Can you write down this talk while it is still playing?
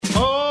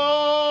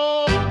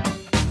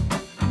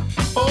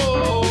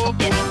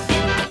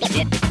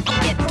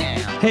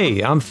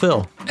Hey, I'm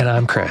Phil. And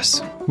I'm Chris.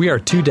 We are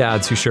two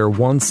dads who share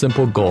one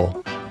simple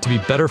goal: to be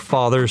better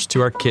fathers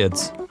to our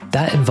kids.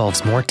 That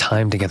involves more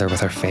time together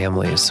with our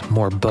families,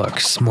 more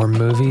books, more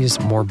movies,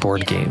 more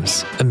board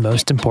games, and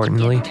most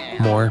importantly,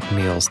 more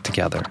meals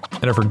together.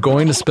 And if we're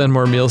going to spend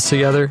more meals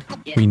together,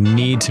 we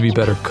need to be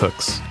better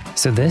cooks.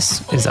 So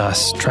this is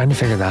us trying to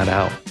figure that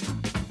out.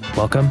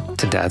 Welcome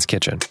to Dad's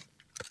Kitchen.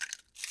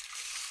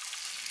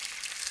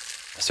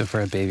 So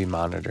for a baby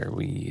monitor,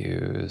 we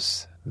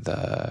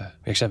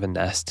actually have a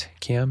Nest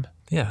Cam.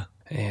 Yeah.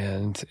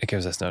 And it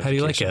gives us notifications. How do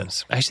you like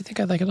it? I actually think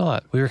I like it a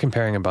lot. We were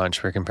comparing a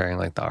bunch. We were comparing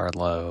like the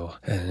Arlo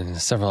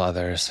and several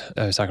others.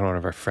 I was talking to one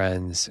of our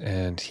friends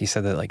and he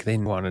said that like they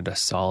wanted a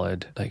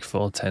solid like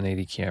full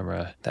 1080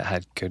 camera that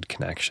had good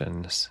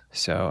connections.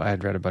 So I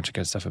had read a bunch of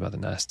good stuff about the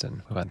Nest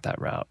and we went that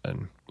route.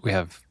 And we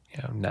have,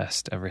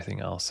 Nest,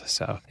 everything else.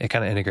 So it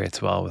kind of integrates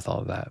well with all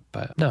of that.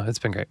 But no, it's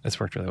been great. It's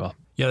worked really well.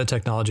 Yeah, the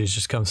technology's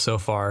just come so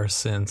far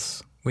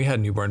since we had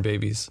newborn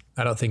babies.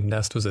 I don't think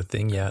Nest was a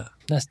thing yet.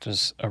 Nest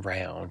was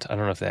around. I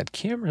don't know if they had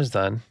cameras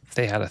then, if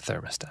they had a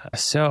thermostat.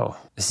 So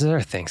this is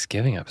our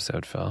Thanksgiving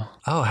episode, Phil.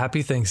 Oh,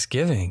 happy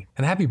Thanksgiving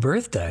and happy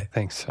birthday.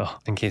 Thanks, Phil.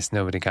 In case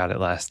nobody got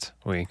it last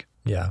week.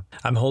 Yeah.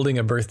 I'm holding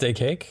a birthday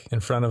cake in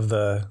front of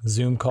the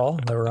Zoom call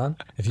that we're on.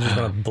 If you just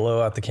want to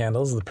blow out the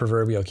candles, the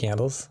proverbial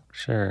candles.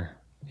 Sure.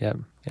 Yep.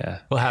 Yeah.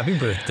 Well, happy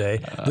birthday.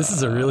 This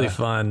is a really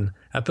fun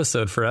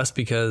episode for us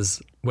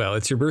because, well,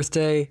 it's your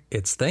birthday,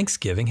 it's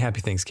Thanksgiving,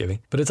 happy Thanksgiving,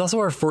 but it's also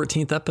our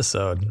 14th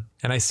episode.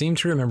 And I seem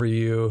to remember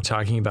you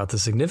talking about the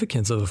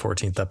significance of the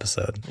 14th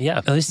episode. Yeah,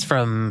 at least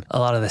from a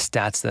lot of the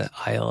stats that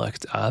I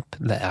looked up,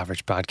 the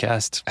average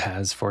podcast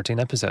has 14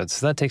 episodes.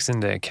 So that takes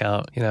into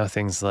account,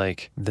 things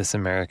like This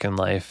American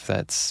Life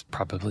that's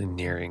probably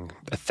nearing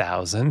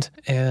 1,000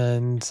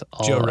 and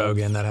Joe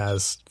Rogan that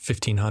has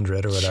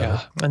 1,500 or whatever.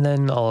 Yeah. And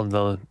then all of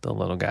the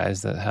little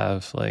guys that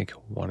have like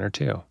one or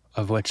two,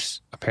 of which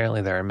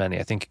apparently there are many.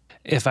 I think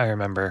if I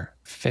remember,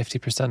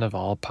 50% of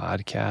all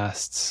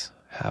podcasts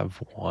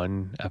have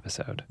one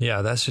episode.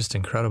 Yeah, that's just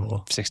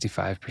incredible.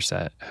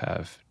 65%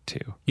 have two.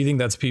 You think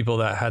that's people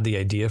that had the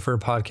idea for a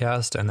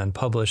podcast and then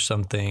published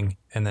something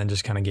and then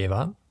just kind of gave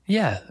up?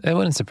 Yeah, it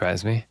wouldn't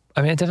surprise me.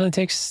 I mean, it definitely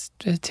takes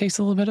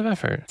a little bit of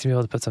effort to be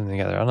able to put something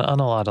together on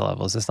a lot of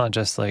levels. It's not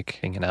just like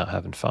hanging out,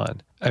 having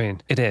fun. I mean,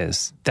 it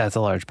is. That's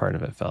a large part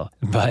of it, Phil.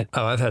 But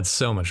I've had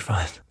so much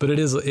fun. But it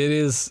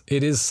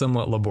is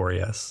somewhat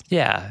laborious.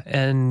 Yeah,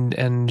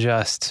 and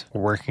just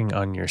working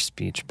on your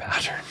speech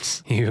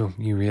patterns. You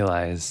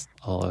realize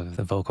all of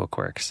the vocal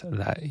quirks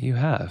that you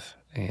have.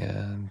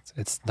 And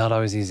it's not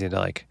always easy to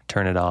like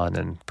turn it on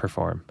and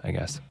perform, I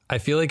guess. I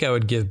feel like I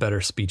would give better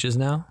speeches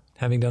now,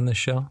 having done this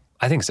show.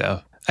 I think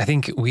so. I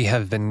think we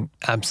have been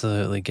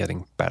absolutely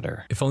getting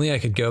better. If only I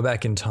could go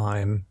back in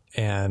time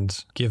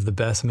and give the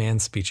best man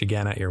speech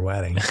again at your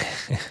wedding.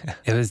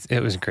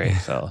 It was great,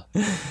 Phil.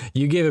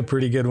 You gave a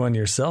pretty good one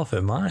yourself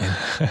at mine.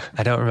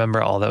 I don't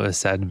remember all that was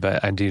said,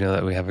 but I do know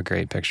that we have a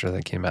great picture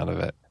that came out of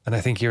it. And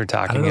I think you were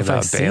talking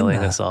about bailing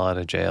us all out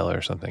of jail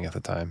or something at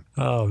the time.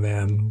 Oh,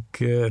 man.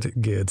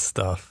 Good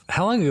stuff.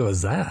 How long ago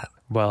was that?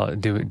 Well,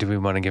 do we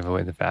want to give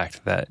away the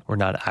fact that we're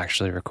not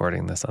actually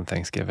recording this on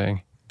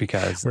Thanksgiving?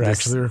 Because we're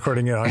actually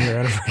recording it on your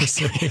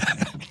anniversary.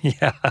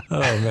 Yeah.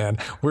 Oh, man.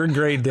 We're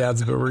great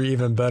dads, but we're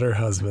even better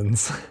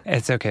husbands.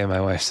 It's okay. My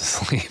wife's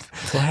asleep.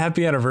 Well,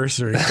 happy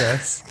anniversary,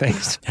 Chris.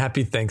 Thanks.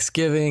 Happy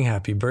Thanksgiving.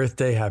 Happy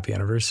birthday. Happy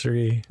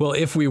anniversary. Well,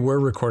 if we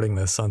were recording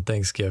this on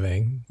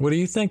Thanksgiving, what are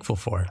you thankful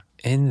for?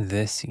 In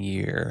this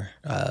year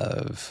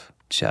of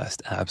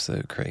just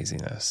absolute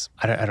craziness.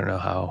 I don't know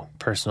how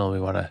personal we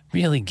want to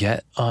really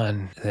get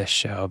on this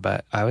show,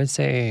 but I would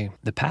say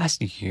the past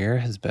year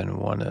has been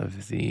one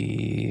of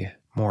the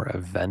more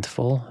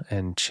eventful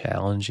and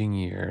challenging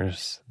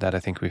years that I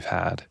think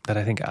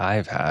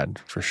I've had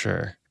for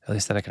sure. At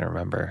least that I can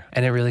remember.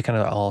 And it really kind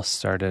of all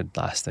started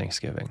last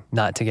Thanksgiving.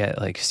 Not to get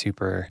like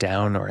super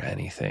down or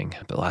anything,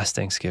 but last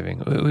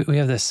Thanksgiving, we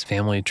have this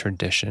family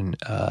tradition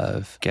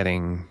of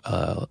getting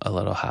a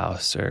little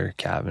house or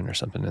cabin or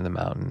something in the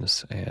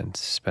mountains and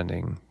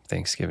spending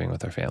Thanksgiving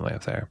with our family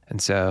up there.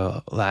 And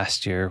so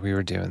last year we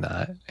were doing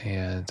that.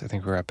 And I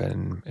think we were up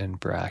in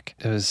Breck.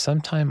 It was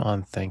sometime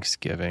on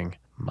Thanksgiving.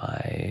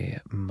 My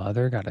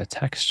mother got a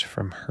text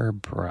from her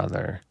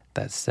brother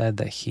that said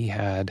that he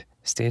had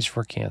stage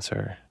 4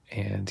 cancer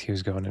and he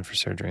was going in for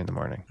surgery in the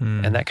morning.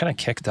 And that kind of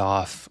kicked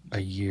off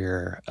a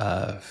year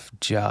of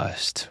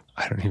just,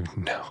 I don't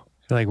even know,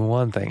 like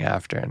one thing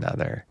after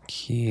another.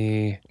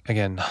 He,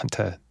 again, not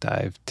to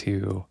dive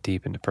too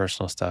deep into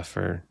personal stuff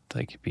or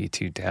like be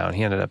too down,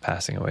 he ended up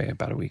passing away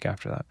about a week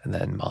after that. And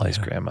then Molly's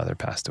grandmother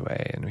passed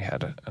away and we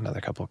had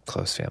another couple of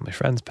close family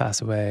friends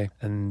pass away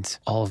and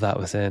all of that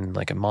within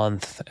like a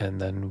month.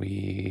 And then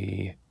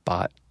we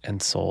bought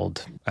and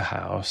sold a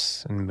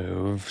house and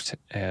moved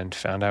and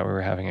found out we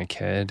were having a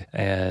kid,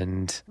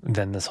 and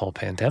then this whole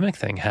pandemic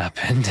thing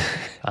happened.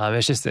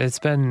 It's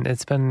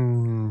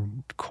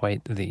been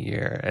quite the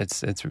year.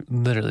 It's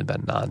literally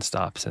been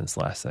nonstop since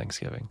last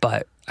Thanksgiving.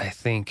 But I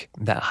think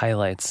that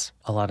highlights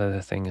a lot of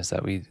the things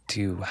that we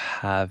do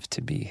have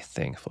to be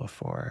thankful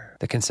for.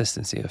 The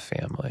consistency of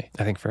family.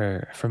 I think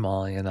for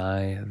Molly and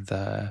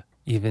I,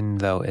 even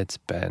though it's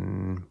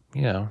been,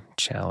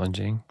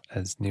 challenging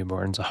as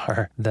newborns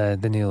are, the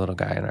new little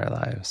guy in our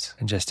lives,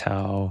 and just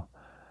how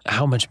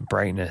much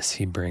brightness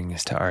he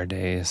brings to our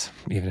days,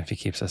 even if he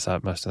keeps us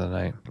up most of the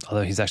night.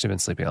 Although he's actually been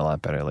sleeping a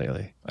lot better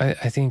lately. I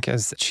think,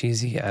 as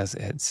cheesy as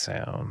it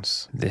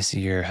sounds, this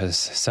year has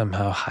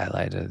somehow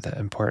highlighted the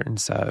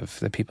importance of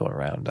the people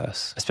around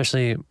us,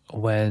 especially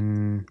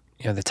when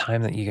the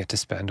time that you get to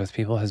spend with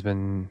people has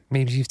been,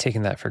 maybe you've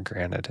taken that for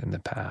granted in the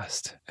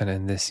past. And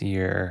in this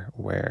year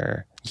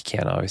where you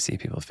can't always see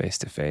people face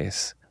to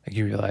face,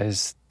 you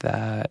realize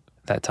that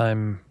that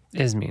time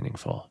is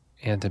meaningful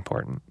and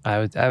important. I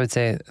would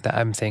say that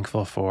I'm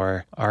thankful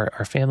for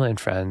our family and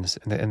friends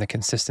and the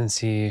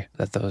consistency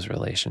that those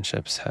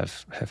relationships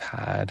have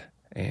had.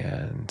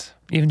 And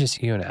even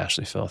just you and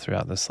Ashley, Phil,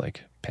 throughout this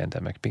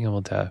pandemic, being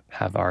able to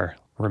have our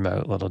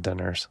remote little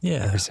dinners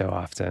every so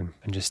often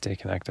and just stay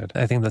connected.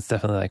 I think that's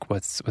definitely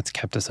what's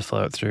kept us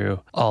afloat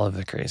through all of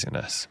the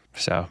craziness.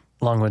 So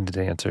long-winded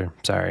answer,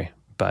 sorry,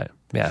 but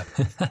yeah.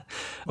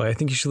 Well, I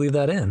think you should leave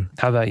that in.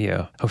 How about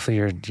you? Hopefully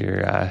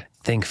your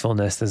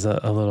thankfulness is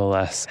a little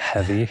less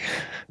heavy.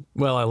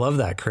 Well, I love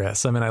that,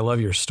 Chris. I mean, I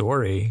love your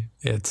story.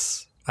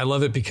 I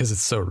love it because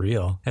it's so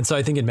real. And so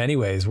I think in many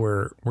ways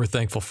we're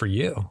thankful for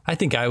you. I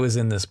think I was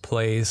in this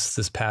place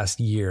this past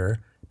year,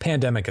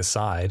 pandemic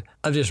aside,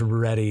 I'm just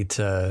ready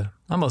to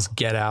almost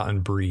get out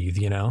and breathe,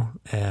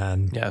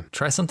 and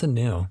try something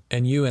new.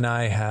 And you and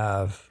I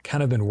have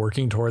kind of been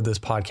working toward this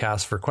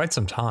podcast for quite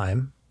some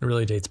time. It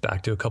really dates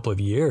back to a couple of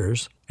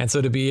years. And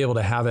so to be able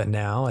to have it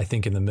now, I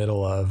think in the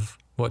middle of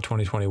what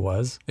 2020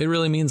 was, it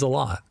really means a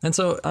lot. And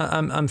so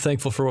I'm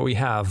thankful for what we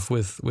have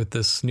with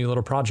this new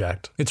little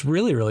project. It's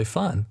really, really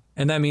fun.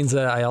 And that means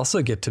that I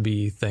also get to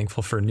be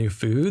thankful for new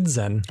foods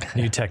and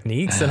new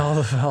techniques and all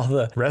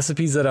the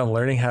recipes that I'm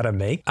learning how to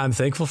make. I'm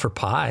thankful for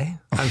pie.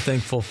 I'm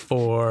thankful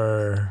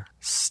for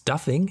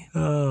stuffing.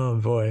 Oh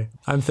boy.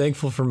 I'm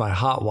thankful for my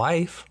hot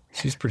wife.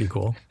 She's pretty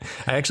cool.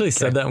 I actually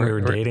said that when we were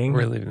dating.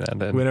 We're leaving that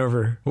in. Went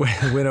over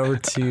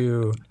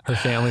to her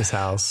family's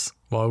house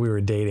while we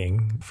were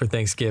dating for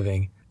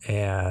Thanksgiving.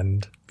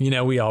 And,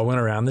 we all went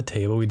around the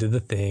table. We did the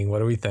thing.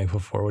 What are we thankful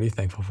for? What are you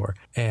thankful for?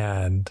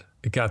 And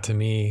it got to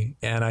me,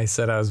 and I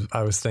said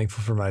I was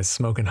thankful for my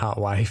smoking hot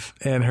wife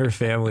and her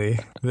family.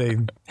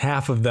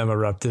 Half of them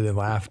erupted in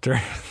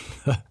laughter.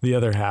 The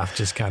other half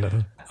just kind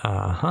of,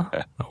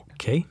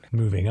 okay,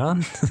 moving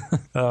on.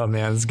 Oh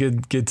man, it's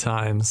good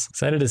times.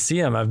 Excited to see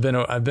him. I've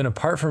been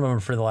apart from him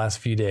for the last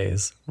few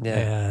days. Yeah.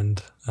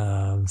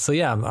 And so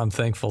yeah, I'm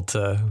thankful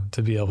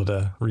to be able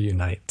to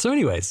reunite. So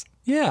anyways,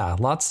 yeah,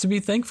 lots to be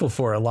thankful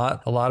for. A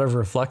lot of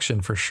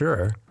reflection for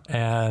sure.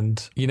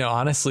 And,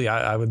 honestly,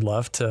 I would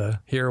love to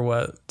hear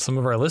what some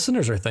of our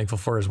listeners are thankful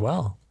for as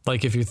well.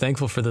 Like if you're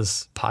thankful for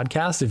this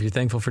podcast, if you're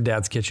thankful for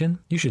Dad's Kitchen,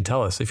 you should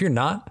tell us. If you're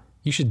not,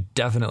 you should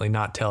definitely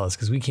not tell us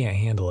because we can't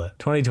handle it.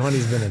 2020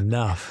 has been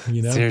enough,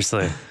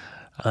 Seriously.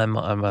 I'm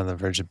on the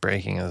verge of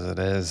breaking as it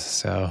is.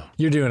 So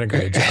you're doing a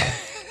great job.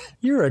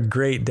 You're a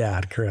great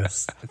dad,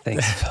 Chris.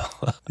 Thanks,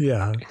 Phil.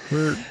 Yeah,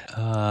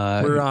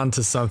 we're on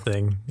to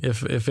something.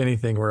 If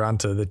anything, we're on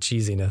to the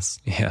cheesiness.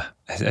 Yeah.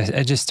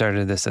 I just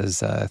started this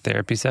as a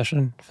therapy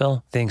session,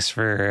 Phil. Thanks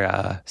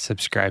for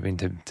subscribing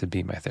to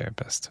be my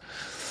therapist.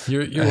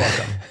 You're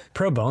welcome.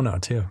 Pro bono,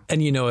 too.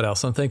 And you know what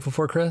else I'm thankful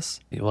for, Chris?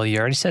 Well, you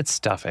already said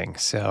stuffing,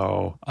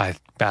 so I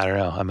don't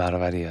know. I'm out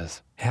of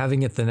ideas.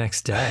 Having it the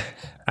next day.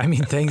 I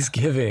mean,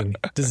 Thanksgiving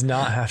does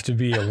not have to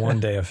be a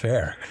one-day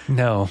affair.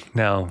 No,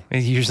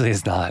 it usually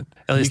is not.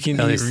 You can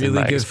eat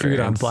really good food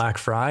on Black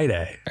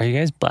Friday. Are you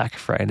guys Black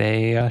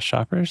Friday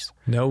shoppers?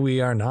 No,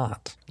 we are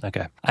not.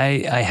 Okay.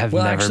 I have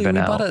never been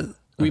out.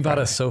 We bought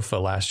a sofa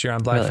last year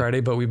on Black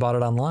Friday, but we bought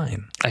it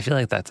online. I feel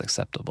like that's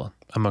acceptable.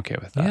 I'm okay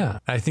with that. Yeah.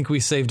 I think we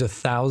saved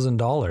 $1,000.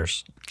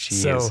 Jeez.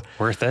 So,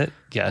 worth it?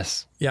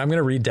 Yes. Yeah, I'm going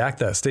to redact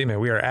that statement.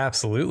 We are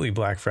absolutely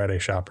Black Friday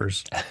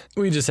shoppers.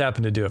 We just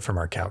happen to do it from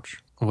our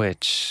couch.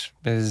 Which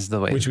is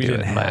the way to do it,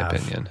 in my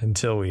opinion.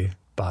 Until we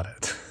bought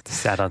it.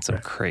 Sat on some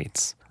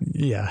crates.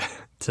 Yeah.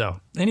 So,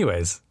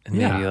 anyways. And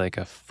maybe like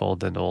a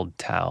folded old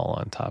towel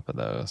on top of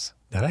those.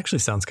 That actually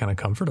sounds kind of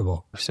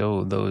comfortable.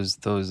 So those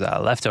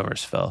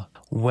leftovers, Phil,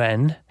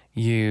 when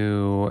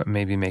you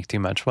maybe make too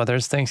much, whether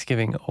it's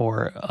Thanksgiving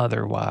or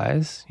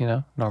otherwise,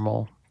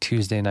 normal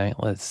Tuesday night,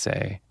 let's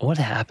say, what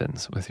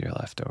happens with your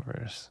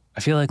leftovers?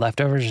 I feel like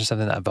leftovers are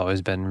something that I've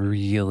always been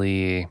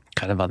really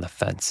kind of on the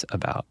fence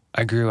about.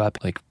 I grew up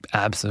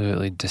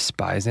absolutely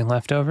despising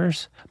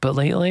leftovers, but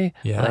lately,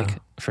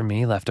 for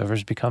me,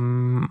 leftovers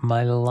become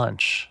my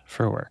lunch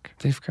for work.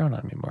 They've grown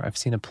on me more. I've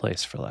seen a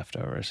place for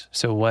leftovers.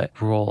 So what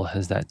role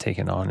has that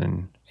taken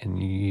on in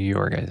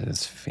your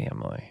guys'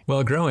 family?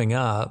 Well, growing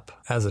up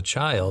as a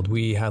child,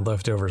 we had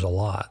leftovers a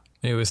lot.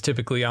 It was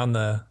typically on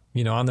the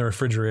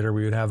refrigerator.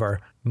 We would have our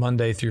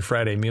Monday through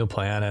Friday meal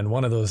plan, and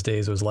one of those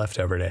days was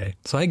leftover day.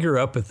 So I grew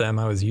up with them.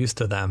 I was used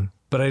to them,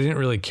 but I didn't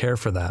really care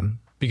for them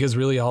because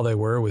really all they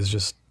were was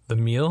just the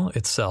meal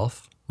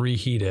itself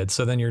reheated.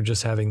 So then you're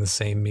just having the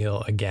same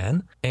meal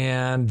again.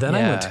 And then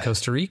I went to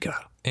Costa Rica.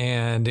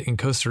 And in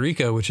Costa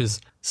Rica, which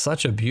is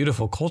such a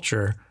beautiful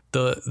culture,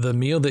 the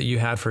meal that you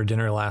had for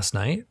dinner last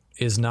night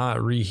is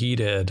not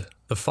reheated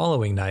the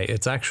following night.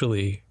 It's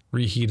actually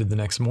reheated the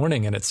next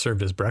morning, and it's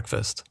served as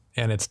breakfast.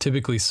 And it's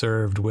typically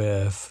served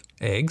with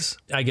eggs,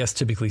 I guess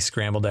typically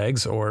scrambled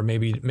eggs, or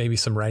maybe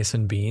some rice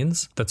and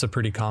beans. That's a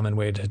pretty common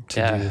way to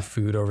do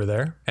food over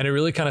there. And it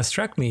really kind of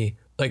struck me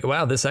like,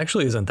 wow, this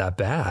actually isn't that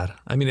bad.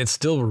 I mean, it's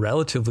still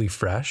relatively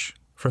fresh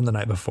from the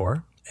night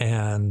before.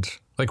 And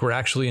like, we're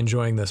actually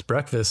enjoying this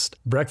breakfast.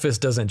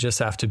 Breakfast doesn't just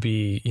have to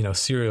be,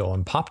 cereal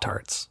and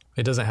Pop-Tarts.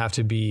 It doesn't have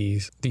to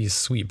be these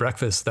sweet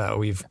breakfasts that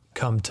we've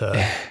come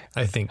to,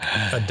 I think,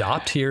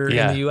 adopt here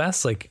in the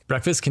US. Like,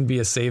 breakfast can be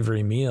a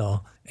savory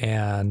meal.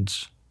 And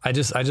I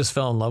just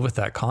fell in love with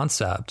that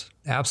concept.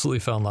 Absolutely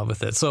fell in love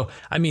with it. So,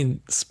 I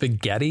mean,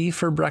 spaghetti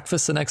for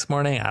breakfast the next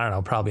morning, I don't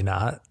know, probably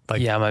not.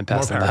 Like, I might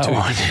pass more power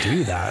to if you can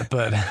do that.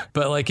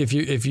 But like if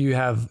you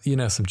have,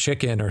 some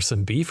chicken or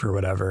some beef or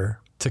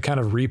whatever, to kind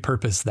of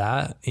repurpose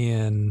that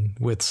in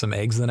with some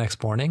eggs the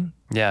next morning.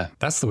 Yeah.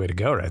 That's the way to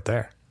go right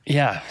there.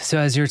 Yeah. So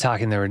as you were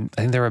talking, I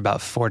think there were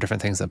about 4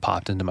 different things that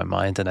popped into my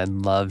mind, and I'd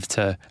love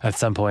to at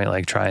some point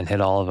like try and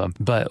hit all of them.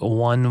 But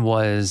one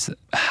was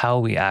how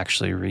we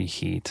actually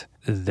reheat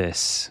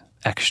this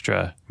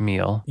extra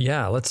meal.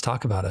 Yeah, let's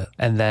talk about it.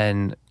 And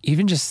then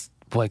even just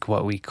like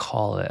what we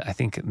call it, I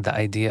think the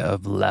idea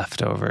of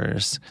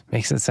leftovers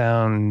makes it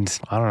sound,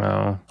 I don't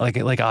know,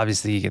 like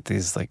obviously you get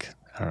these like,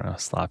 I don't know,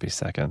 sloppy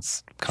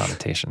seconds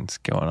connotations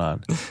going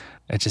on.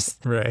 It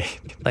just,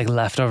 like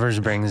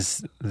leftovers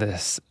brings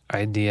this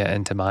idea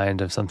into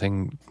mind of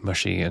something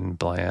mushy and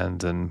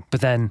bland, but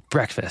then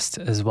breakfast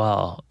as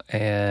well.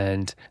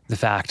 And the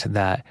fact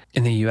that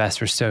in the US,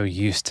 we're so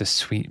used to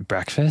sweet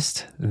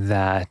breakfast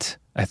that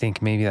I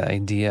think maybe the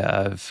idea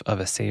of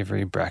a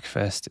savory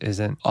breakfast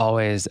isn't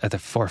always at the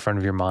forefront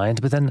of your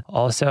mind. But then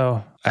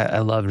also, I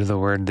loved the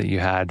word that you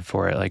had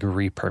for it, like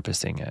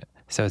repurposing it.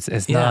 So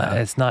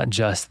it's not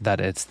just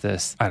that it's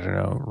this, I don't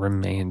know,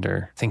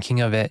 remainder.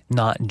 Thinking of it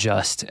not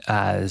just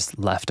as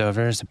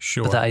leftovers,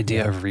 but the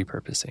idea of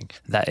repurposing,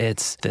 that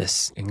it's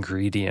this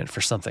ingredient for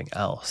something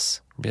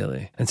else,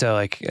 really. And so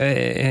like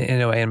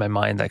in a way in my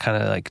mind, that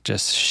kind of like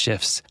just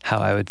shifts how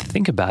I would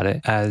think about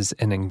it as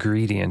an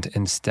ingredient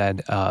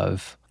instead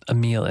of a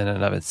meal in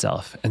and of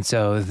itself. And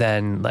so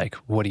then like,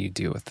 what do you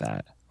do with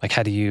that? Like,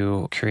 how do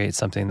you create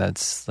something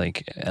that's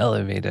like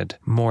elevated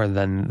more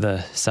than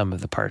the sum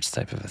of the parts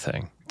type of a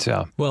thing?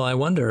 So, well, I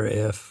wonder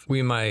if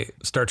we might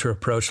start to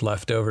approach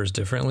leftovers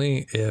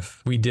differently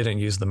if we didn't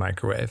use the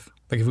microwave.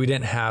 Like, if we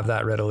didn't have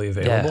that readily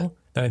available,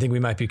 then I think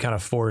we might be kind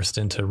of forced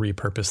into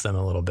repurpose them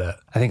a little bit.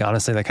 I think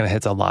honestly, that kind of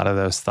hits a lot of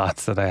those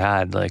thoughts that I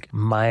had. Like,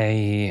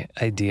 my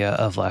idea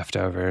of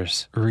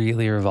leftovers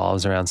really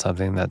revolves around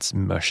something that's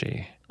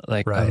mushy.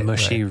 Like a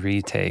mushy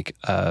retake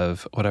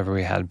of whatever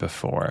we had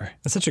before.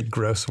 That's such a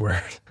gross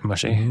word.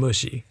 Mushy.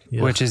 Mushy.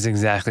 Yeah. Which is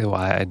exactly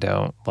why I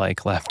don't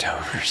like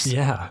leftovers.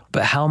 Yeah.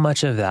 But how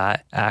much of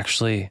that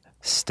actually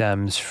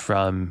stems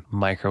from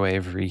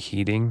microwave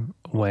reheating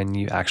when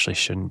you actually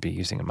shouldn't be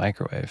using a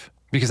microwave?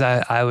 Because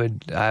I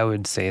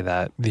would say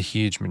that the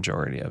huge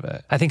majority of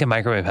it. I think a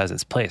microwave has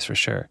its place for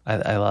sure.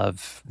 I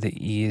love the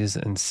ease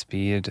and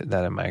speed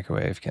that a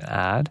microwave can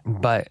add.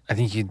 But I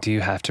think you do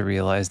have to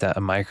realize that a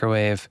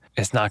microwave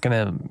is not going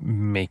to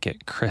make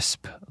it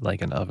crisp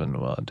like an oven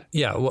would.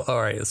 Yeah. Well,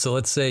 all right. So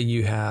let's say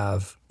you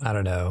have, I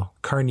don't know,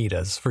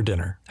 carnitas for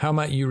dinner. How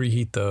might you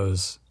reheat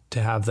those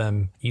to have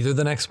them either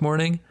the next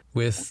morning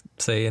with,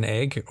 say, an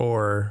egg,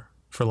 or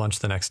for lunch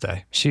the next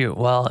day? Shoot.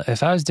 Well,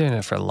 if I was doing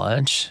it for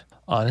lunch,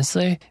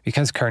 honestly,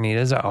 because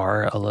carnitas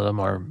are a little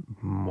more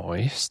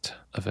moist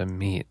of a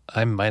meat,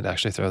 I might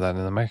actually throw that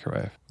in the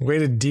microwave. Way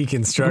to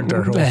deconstruct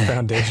our whole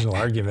foundational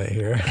argument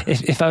here.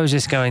 If I was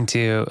just going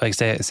to, like,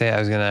 say I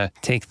was going to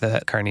take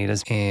the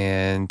carnitas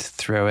and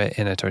throw it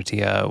in a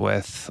tortilla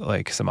with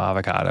like some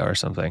avocado or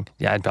something,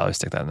 yeah, I'd probably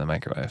stick that in the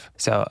microwave.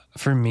 So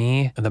for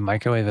me, the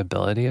microwave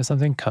ability of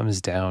something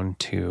comes down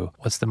to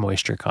what's the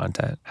moisture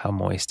content? How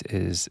moist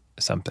is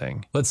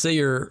something? Let's say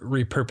you're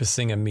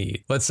repurposing a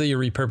meat. Let's say you're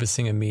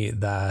repurposing a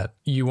meat that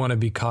you want to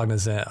be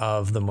cognizant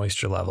of the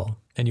moisture level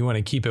and you want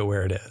to keep it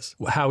where it is.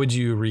 How would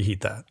you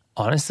reheat that?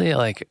 Honestly,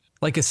 like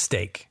a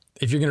steak.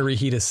 If you're going to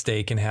reheat a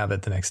steak and have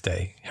it the next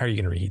day, how are you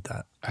going to reheat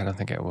that? I don't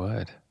think I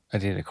would.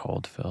 I'd eat it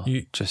cold, Phil.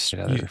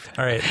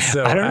 All right.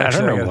 So I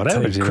don't know what I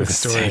would do with a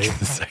steak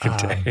the second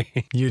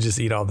day. You just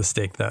eat all the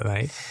steak that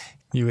night.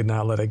 You would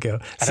not let it go.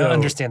 I don't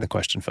understand the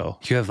question, Phil.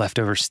 You have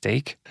leftover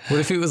steak? What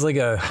if it was like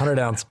a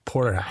 100-ounce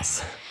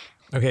porterhouse?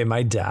 Okay,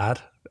 my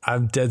dad,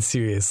 I'm dead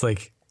serious.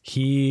 Like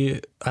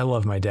I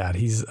love my dad.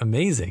 He's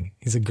amazing.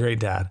 He's a great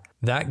dad.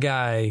 That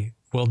guy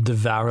will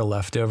devour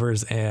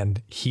leftovers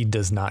and he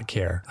does not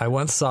care. I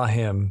once saw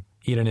him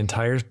eat an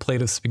entire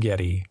plate of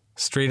spaghetti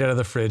straight out of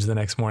the fridge the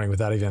next morning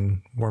without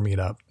even warming it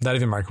up, without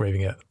even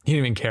microwaving it. He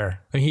didn't even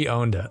care. I mean, he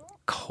owned it.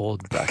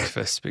 Cold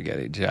breakfast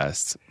spaghetti,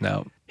 just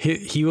no.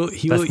 He will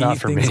eat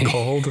things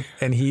cold,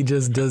 and he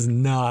just does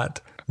not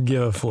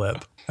give a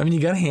flip. I mean,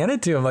 you got to hand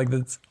it to him. Like,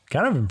 that's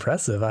kind of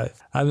impressive.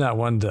 I'm not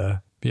one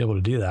to be able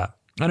to do that.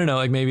 I don't know.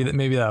 Like maybe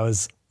that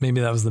was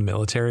the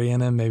military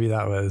in him. Maybe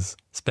that was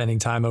spending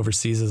time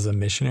overseas as a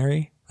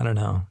missionary. I don't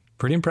know.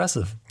 Pretty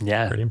impressive.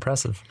 Yeah. Pretty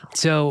impressive.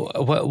 So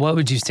what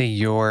would you say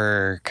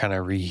your kind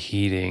of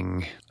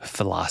reheating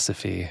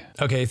philosophy?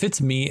 Okay, if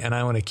it's meat and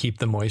I want to keep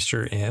the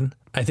moisture in,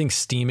 I think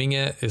steaming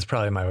it is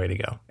probably my way to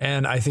go.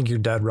 And I think you're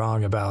dead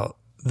wrong about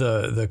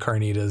the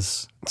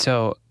carnitas.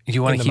 So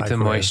you want to keep the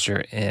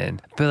moisture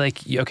in. But like,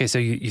 okay, so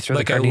you throw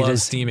the carnitas. I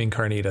love steaming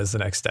carnitas the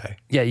next day.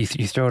 Yeah, you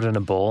throw it in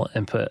a bowl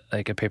and put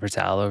like a paper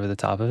towel over the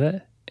top of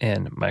it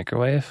and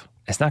microwave.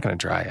 It's not going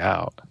to dry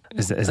out.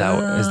 Is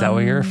that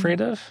what you're afraid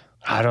of?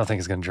 I don't think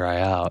it's going to dry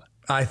out.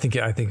 I think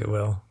it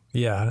will.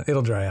 Yeah,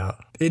 it'll dry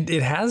out.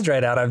 It has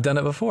dried out. I've done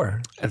it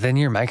before. Then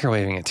you're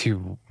microwaving it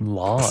too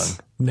long.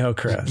 No,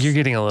 Chris. You're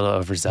getting a little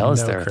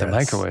overzealous there with the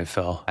microwave,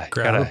 Phil.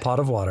 Grab a pot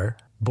of water,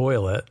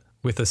 boil it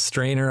with a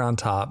strainer on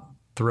top,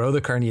 throw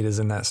the carnitas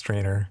in that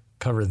strainer,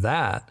 cover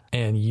that,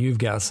 and you've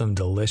got some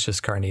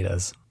delicious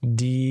carnitas.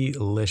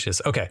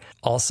 Delicious. Okay.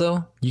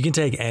 Also, you can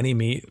take any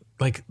meat,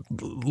 like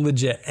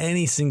legit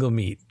any single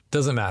meat,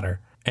 doesn't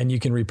matter. And you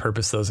can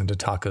repurpose those into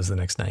tacos the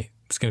next night.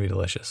 It's going to be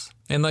delicious.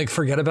 And like,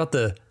 forget about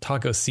the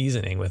taco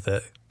seasoning with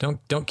it.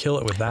 Don't kill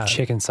it with that.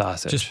 Chicken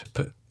sausage. Just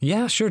put,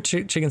 yeah, sure.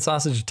 Chicken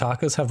sausage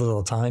tacos have those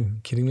all the time.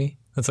 Kidding me?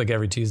 That's like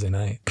every Tuesday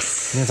night.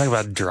 You're talking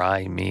about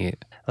dry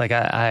meat. Like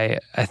I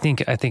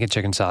think a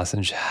chicken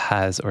sausage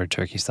or a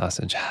turkey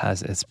sausage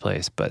has its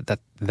place, but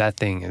that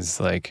thing is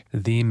like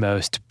the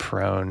most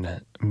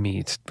prone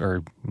meat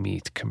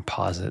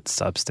composite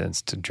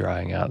substance to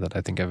drying out that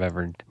I think I've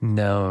ever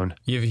known.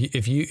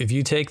 If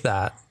you take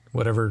that,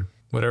 whatever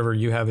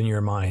you have in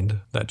your mind,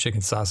 that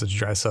chicken sausage,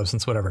 dry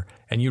substance, whatever,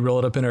 and you roll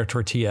it up in a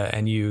tortilla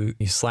and you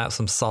slap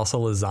some salsa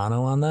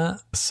Lozano on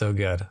that, so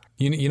good.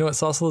 You know what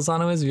salsa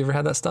Lozano is? Have you ever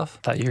had that stuff?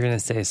 I thought you were going to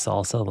say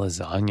salsa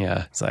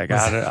lasagna. It's like,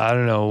 I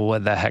don't know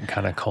what the heck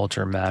kind of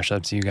culture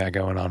mashups you got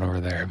going on over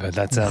there, but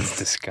that sounds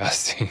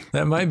disgusting.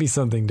 That might be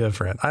something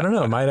different. I don't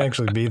know. It might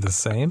actually be the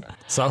same.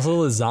 Salsa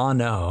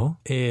Lozano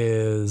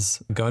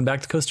is, going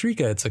back to Costa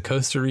Rica, it's a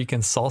Costa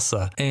Rican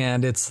salsa,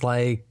 and it's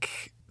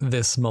like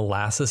this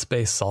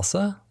molasses-based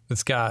salsa.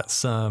 It's got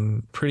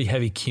some pretty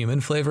heavy cumin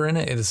flavor in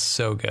it. It is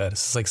so good.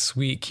 It's like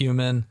sweet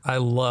cumin. I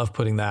love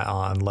putting that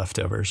on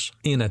leftovers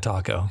in a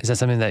taco. Is that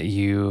something that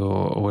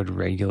you would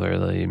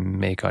regularly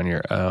make on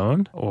your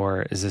own?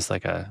 Or is this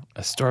like a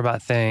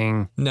store-bought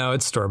thing? No,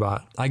 it's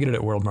store-bought. I get it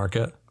at World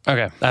Market.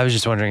 Okay. I was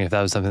just wondering if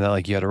that was something that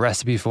like you had a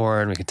recipe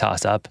for and we could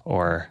toss up,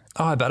 or...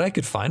 Oh, I bet I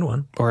could find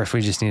one. Or if we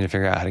just need to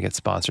figure out how to get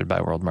sponsored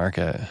by World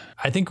Market.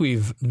 I think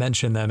we've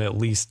mentioned them at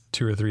least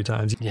 2 or 3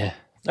 times. Yeah.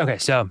 Okay,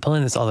 so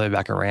pulling this all the way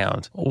back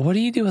around, what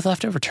do you do with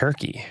leftover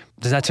turkey?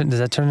 Does that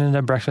turn into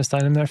a breakfast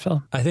item there,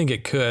 Phil? I think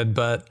it could,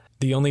 but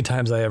the only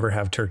times I ever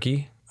have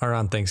turkey are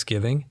on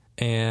Thanksgiving,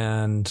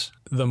 and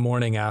the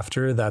morning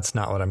after, that's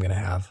not what I'm going to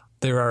have.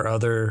 There are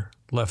other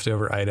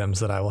leftover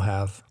items that I will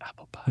have.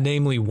 Apple pie.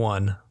 Namely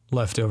one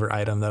leftover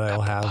item that I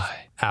will have.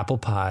 Apple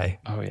pie.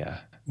 Oh, yeah.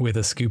 With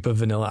a scoop of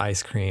vanilla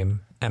ice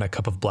cream and a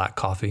cup of black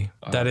coffee.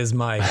 Oh. That is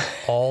my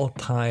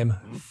all-time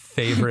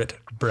favorite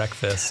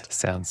breakfast.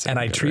 Sounds so and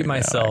I treat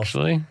myself.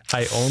 Actually,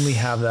 I only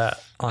have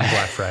that on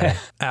Black Friday.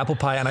 Apple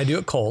pie, and I do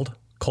it cold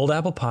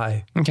apple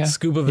pie,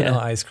 scoop of vanilla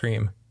ice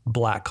cream,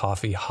 black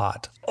coffee,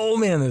 hot. Oh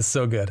man, this is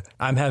so good.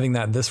 I'm having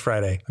that this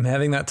Friday. I'm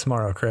having that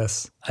tomorrow,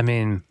 Chris. I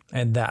mean,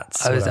 and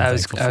that's I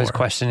was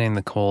questioning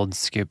the cold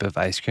scoop of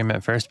ice cream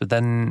at first, but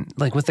then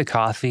like with the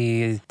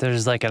coffee,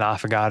 there's like an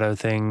affogato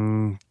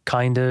thing,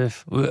 kind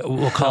of.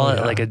 We'll call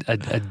it like a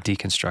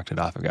deconstructed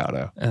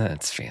affogato, and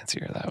it's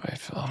fancier that way,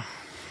 Phil.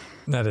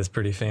 That is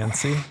pretty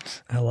fancy.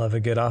 I love a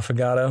good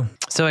affogato.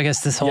 So I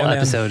guess this whole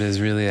episode is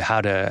really how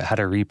to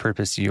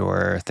repurpose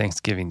your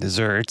Thanksgiving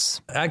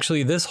desserts.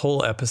 Actually, this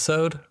whole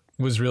episode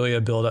was really a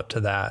build up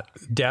to that.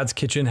 Dad's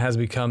Kitchen has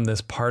become this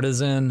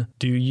partisan.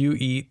 Do you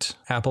eat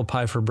apple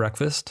pie for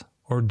breakfast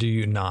or do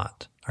you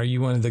not? Are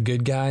you one of the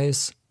good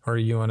guys or are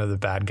you one of the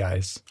bad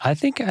guys? I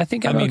think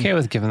I'm okay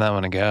with giving that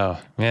one a go.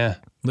 Yeah.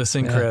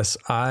 Listen, Chris,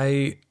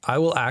 I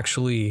will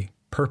actually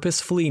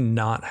purposefully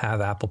not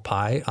have apple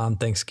pie on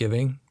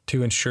Thanksgiving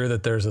to ensure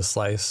that there's a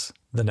slice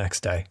the next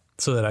day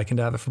so that I can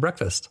have it for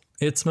breakfast.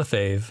 It's my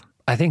fave.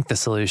 I think the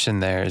solution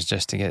there is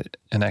just to get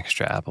an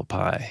extra apple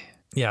pie.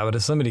 Yeah, but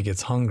if somebody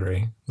gets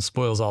hungry, it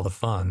spoils all the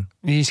fun.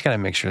 You just got to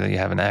make sure that you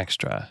have an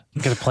extra.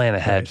 You got to plan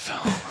ahead.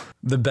 Right.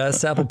 The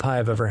best apple pie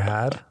I've ever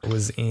had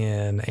was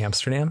in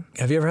Amsterdam.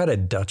 Have you ever had a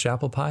Dutch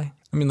apple pie?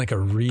 I mean, like a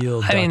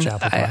real Dutch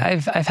apple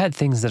pie. I've had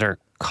things that are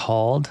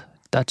called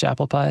Dutch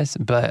apple pies,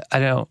 but I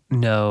don't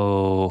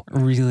know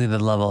really the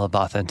level of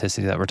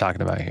authenticity that we're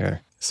talking about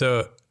here.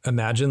 So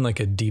imagine like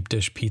a deep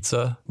dish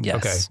pizza. Yes.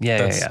 Okay. Yeah,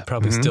 That's yeah.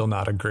 probably still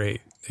not a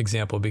great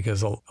example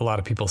because a lot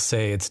of people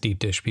say it's deep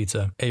dish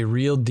pizza. A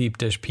real deep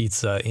dish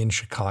pizza in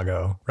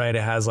Chicago, right?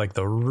 It has like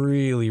the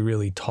really,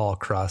 really tall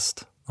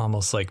crust,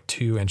 almost like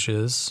 2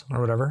 inches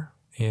or whatever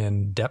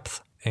in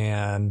depth.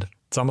 And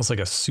it's almost like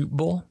a soup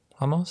bowl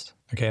almost.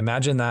 Okay.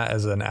 Imagine that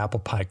as an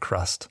apple pie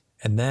crust.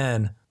 And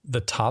then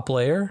the top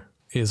layer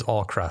is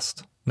all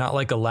crust, not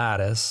like a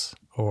lattice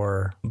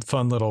or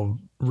fun little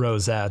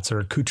rosettes or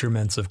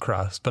accoutrements of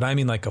crust, but I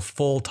mean like a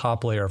full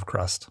top layer of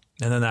crust.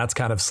 And then that's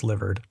kind of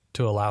slivered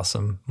to allow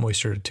some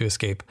moisture to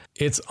escape.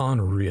 It's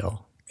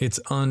unreal. It's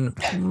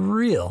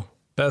unreal.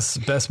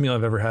 Best meal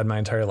I've ever had in my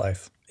entire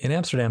life in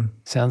Amsterdam.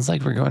 Sounds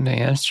like we're going to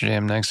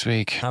Amsterdam next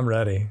week. I'm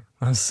ready.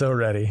 I'm so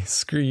ready.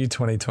 Screw you,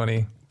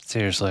 2020.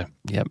 Seriously.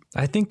 Yep.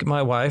 I think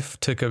my wife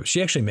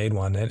she actually made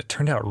one and it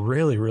turned out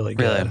really, really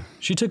good. Really?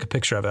 She took a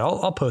picture of it.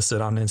 I'll post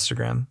it on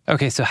Instagram.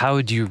 Okay, so how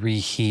would you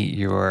reheat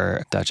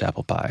your Dutch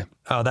apple pie?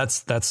 Oh,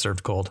 that's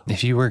served cold.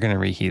 If you were going to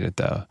reheat it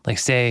though, like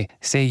say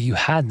you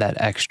had that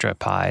extra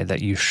pie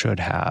that you should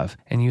have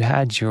and you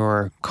had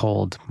your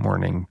cold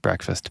morning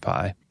breakfast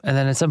pie. And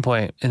then at some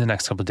point in the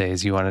next couple of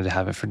days, you wanted to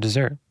have it for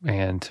dessert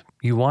and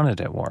you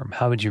wanted it warm.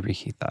 How would you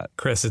reheat that?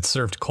 Chris, it's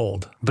served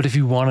cold. But if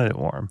you wanted it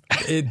warm,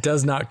 it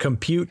does not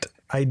compute.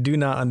 I do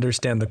not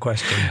understand the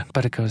question.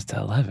 But it goes to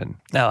 11.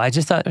 No, I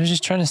was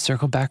just trying to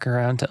circle back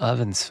around to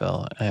ovens,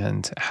 Phil,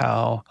 and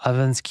how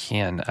ovens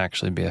can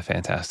actually be a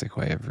fantastic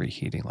way of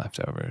reheating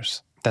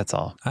leftovers. That's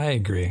all. I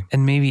agree.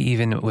 And maybe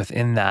even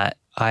within that,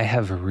 I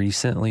have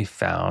recently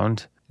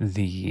found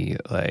the,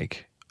 I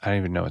don't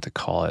even know what to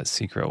call it,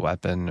 secret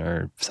weapon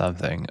or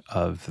something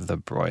of the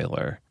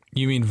broiler.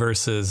 You mean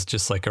versus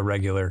just like a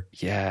regular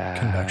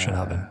convection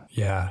oven?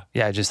 Yeah.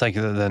 Yeah, just like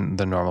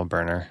the normal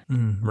burner.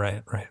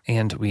 Right.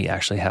 And we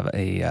actually have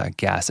a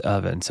gas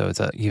oven, so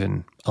it's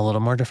even a little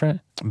more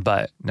different.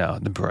 But no,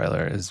 the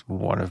broiler is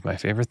one of my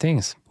favorite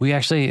things. We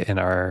actually, in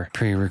our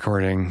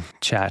pre-recording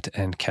chat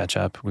and catch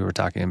up, we were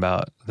talking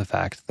about the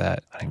fact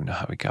that, I don't even know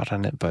how we got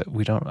on it, but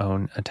we don't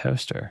own a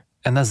toaster.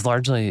 And that's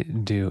largely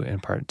due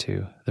in part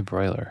to the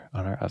broiler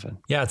on our oven.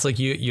 Yeah, it's like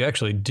you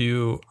actually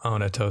do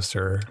own a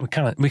toaster. We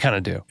kind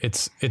of do.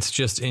 It's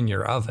just in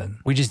your oven.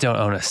 We just don't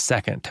own a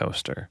second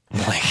toaster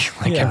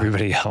like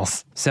everybody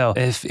else. So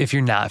if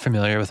you're not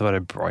familiar with what a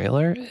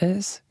broiler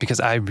is, because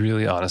I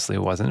really honestly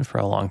wasn't for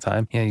a long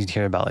time, you'd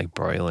hear about like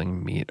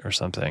broiling meat or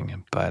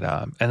something, but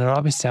and it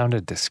always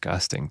sounded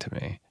disgusting to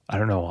me. I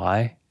don't know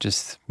why.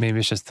 Just maybe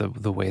it's just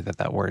the way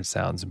that word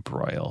sounds.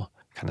 Broil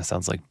kind of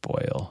sounds like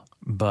boil.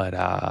 But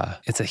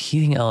it's a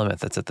heating element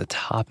that's at the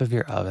top of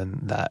your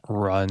oven that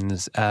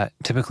runs at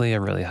typically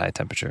a really high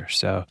temperature.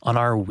 So on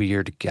our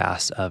weird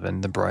gas oven,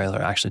 the broiler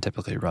actually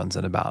typically runs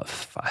at about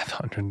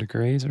 500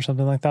 degrees or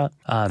something like that.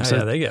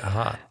 So they get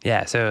hot.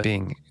 Yeah, so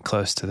being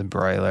close to the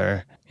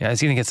broiler,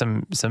 it's going to get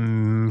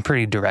some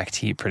pretty direct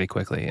heat pretty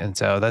quickly. And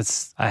so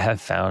I have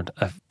found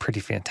a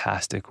pretty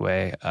fantastic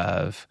way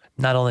of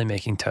not only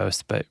making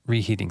toast, but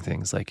reheating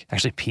things like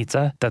actually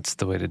pizza. That's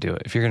the way to do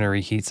it. If you're going to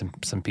reheat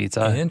some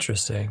pizza.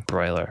 Interesting.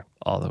 Broiler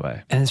all the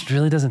way. And it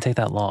really doesn't take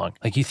that long.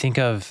 Like you think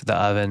of the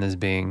oven as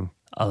being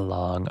a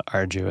long,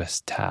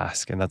 arduous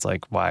task. And that's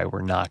like why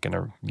we're not going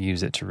to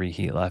use it to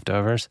reheat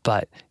leftovers.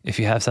 But if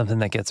you have something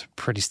that gets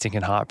pretty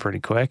stinking hot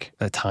pretty quick,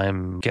 the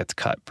time gets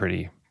cut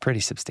pretty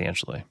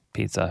substantially.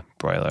 Pizza,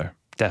 broiler,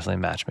 definitely a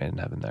match made in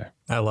heaven there.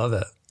 I love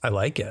it. I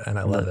like it. And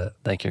I love it.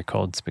 Like your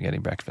cold spaghetti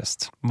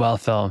breakfast. Well,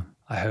 Phil,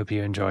 I hope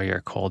you enjoy your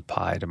cold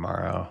pie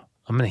tomorrow.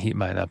 I'm going to heat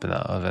mine up in the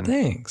oven.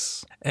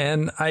 Thanks.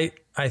 And I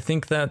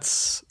think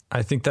that's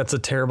a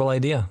terrible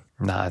idea.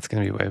 Nah, it's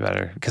going to be way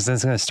better because then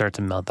it's going to start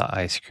to melt the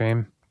ice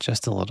cream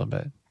just a little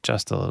bit.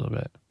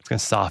 It's going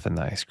to soften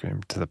the ice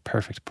cream to the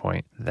perfect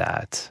point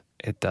that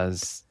it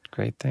does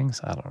great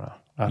things. I don't know.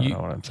 I don't know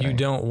what I'm saying. You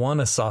don't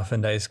want a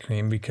softened ice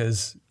cream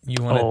because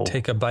you want to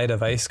take a bite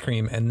of ice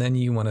cream and then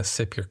you want to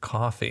sip your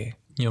coffee.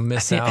 You'll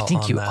miss out on that. I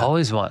think you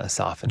always want a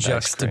softened ice cream.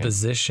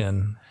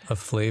 Juxtaposition of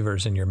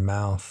flavors in your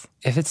mouth.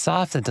 If it's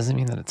soft, that doesn't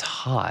mean that it's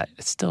hot.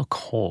 It's still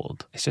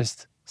cold. It's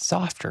just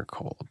softer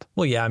cold.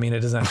 Well, yeah, I mean,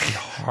 it doesn't have to be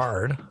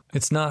hard.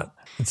 It's not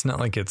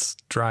like it's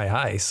dry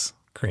ice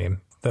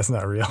cream. That's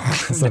not real.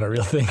 That's not a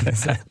real thing,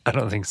 is it? I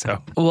don't think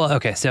so. Well,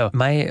 okay. So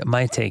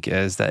my take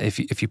is that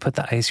if you put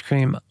the ice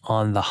cream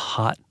on the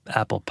hot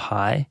apple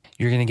pie,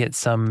 you're going to get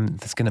some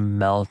that's going to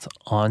melt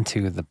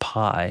onto the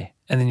pie.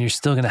 And then you're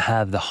still going to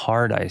have the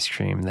hard ice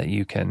cream that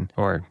you can,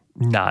 or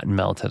not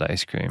melted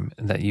ice cream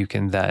that you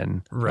can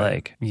then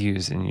like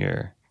use in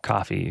your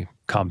coffee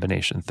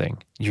combination thing.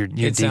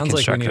 It sounds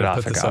like we need to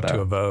put this up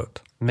to a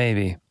vote.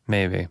 Maybe.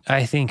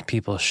 I think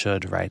people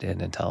should write in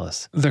and tell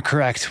us the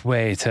correct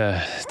way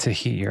to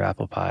heat your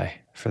apple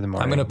pie for the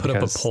morning. I'm going to put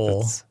up a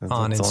poll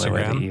on Instagram the only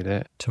way to eat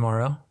it.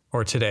 Tomorrow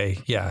or today.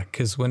 Yeah,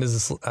 because when does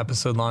this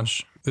episode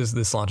launch?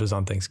 This launches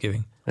on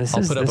Thanksgiving. This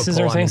is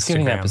our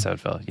Thanksgiving episode,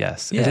 Phil.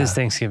 Yes, It is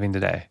Thanksgiving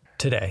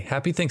today.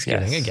 Happy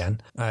Thanksgiving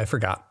again. I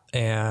forgot.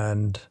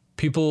 And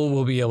people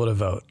will be able to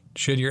vote.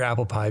 Should your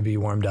apple pie be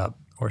warmed up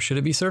or should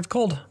it be served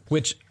cold?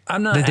 Which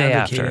I'm not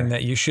advocating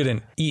that you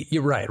shouldn't eat.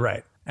 You're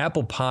right.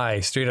 Apple pie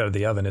straight out of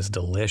the oven is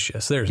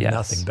delicious. There's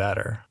nothing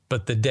better.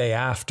 But the day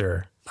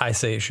after, I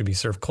say it should be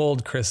served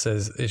cold. Chris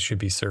says it should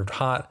be served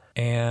hot.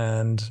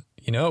 And,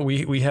 you know,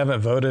 we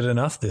haven't voted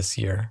enough this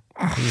year.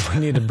 We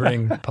need to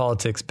bring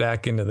politics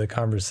back into the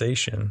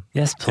conversation.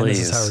 Yes, please. And this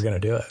is how we're going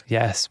to do it.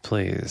 Yes,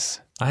 please.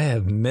 I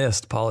have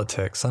missed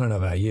politics. I don't know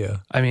about you.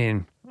 I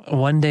mean,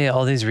 one day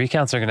all these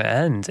recounts are going to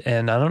end,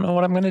 and I don't know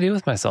what I'm going to do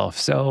with myself.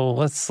 So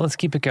let's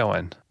keep it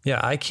going. Yeah,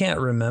 I can't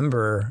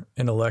remember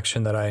an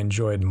election that I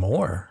enjoyed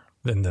more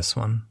than this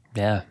one.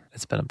 Yeah,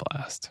 it's been a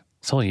blast.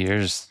 This whole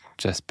year's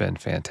just been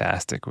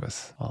fantastic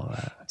with all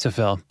that. So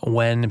Phil,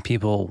 when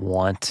people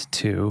want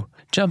to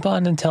jump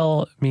on and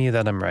tell me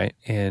that I'm right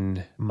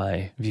in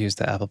my views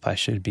that apple pie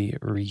should be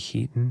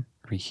reheated,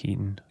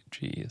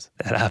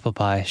 that apple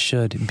pie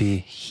should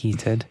be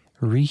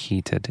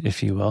reheated,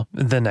 if you will,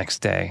 the next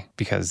day,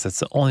 because that's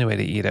the only way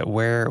to eat it.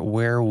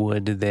 Where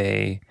would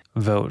they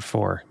vote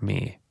for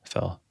me,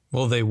 Phil?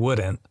 Well, they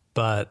wouldn't,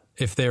 but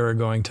if they were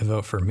going to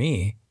vote for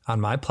me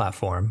on my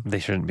platform, they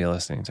shouldn't be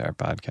listening to our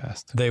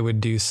podcast. They would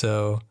do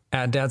so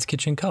at Dad's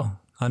Kitchen Co.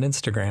 on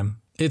Instagram.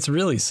 It's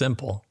really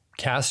simple.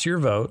 Cast your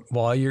vote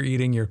while you're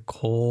eating your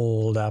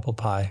cold apple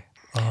pie.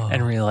 Oh,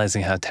 and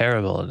realizing how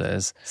terrible it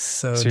is.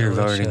 So you're delicious.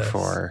 voting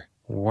for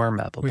warm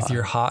apple pie. With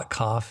your hot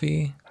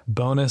coffee.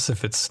 Bonus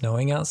if it's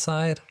snowing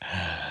outside.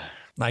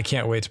 I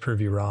can't wait to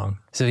prove you wrong.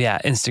 So yeah,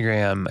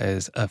 Instagram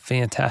is a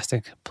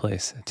fantastic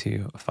place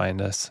to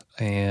find us.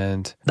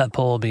 And that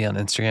poll will be on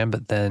Instagram,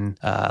 but then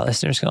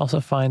listeners can also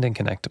find and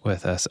connect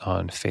with us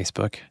on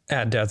Facebook.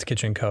 At Dad's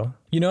Kitchen Co.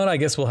 You know what? I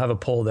guess we'll have a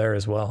poll there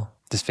as well.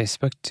 Does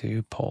Facebook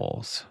do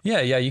polls?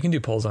 Yeah, you can do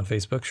polls on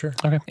Facebook, sure.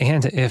 Okay.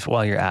 And if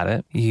while you're at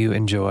it, you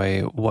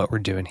enjoy what we're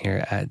doing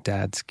here at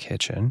Dad's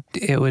Kitchen,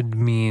 it would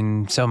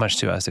mean so much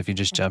to us if you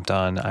just jumped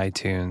on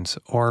iTunes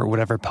or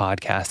whatever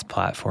podcast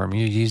platform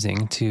you're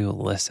using to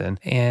listen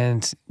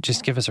and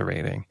just give us a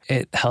rating.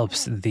 It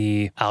helps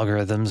the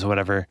algorithms,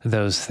 whatever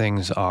those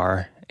things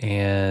are,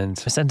 and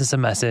send us a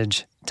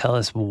message. Tell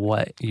us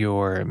what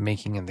you're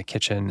making in the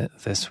kitchen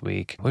this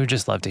week. We would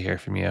just love to hear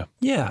from you.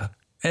 Yeah.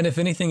 And if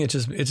anything, it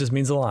just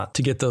means a lot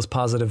to get those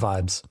positive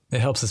vibes. It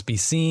helps us be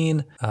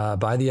seen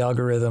by the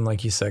algorithm,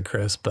 like you said,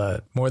 Chris.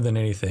 But more than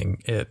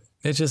anything, it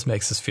just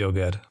makes us feel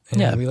good.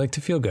 And we like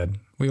to feel good.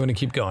 We want to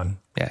keep going.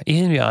 Yeah,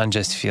 even beyond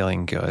just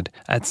feeling good.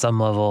 At some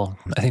level,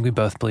 I think we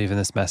both believe in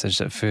this message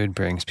that food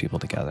brings people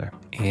together.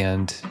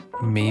 And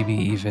maybe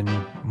even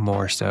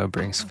more so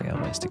brings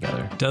families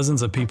together.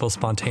 Dozens of people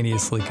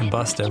spontaneously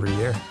combust every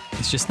year.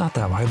 It's just not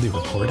that widely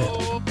reported.